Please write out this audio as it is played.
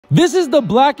This is the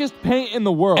blackest paint in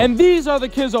the world, and these are the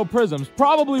Kizos Prisms,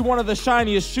 probably one of the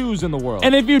shiniest shoes in the world.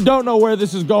 And if you don't know where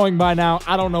this is going by now,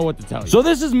 I don't know what to tell you. So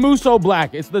this is Muso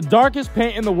Black. It's the darkest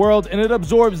paint in the world, and it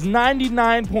absorbs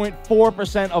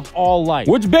 99.4% of all light,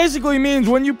 which basically means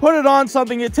when you put it on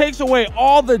something, it takes away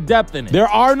all the depth in it. There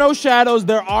are no shadows,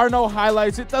 there are no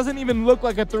highlights. It doesn't even look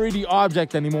like a 3D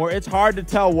object anymore. It's hard to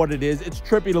tell what it is. It's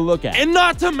trippy to look at. And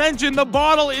not to mention, the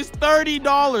bottle is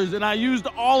 $30, and I used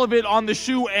all of it on the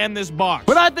shoe and this box.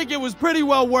 But I think it was pretty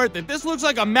well worth it. This looks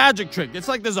like a magic trick. It's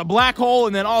like there's a black hole,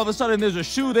 and then all of a sudden there's a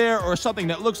shoe there, or something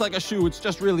that looks like a shoe. It's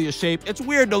just really a shape. It's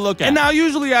weird to look at. And now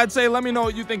usually I'd say, let me know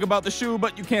what you think about the shoe,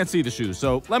 but you can't see the shoe.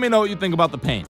 So let me know what you think about the paint.